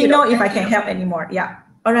 Just let me know if I can help anymore. Yeah.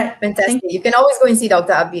 All right. Fantastic. You can always go and see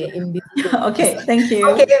Dr. Abi in Bintulu. Okay, thank you.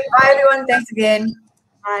 Okay, bye everyone. Thanks again.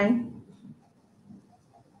 Bye.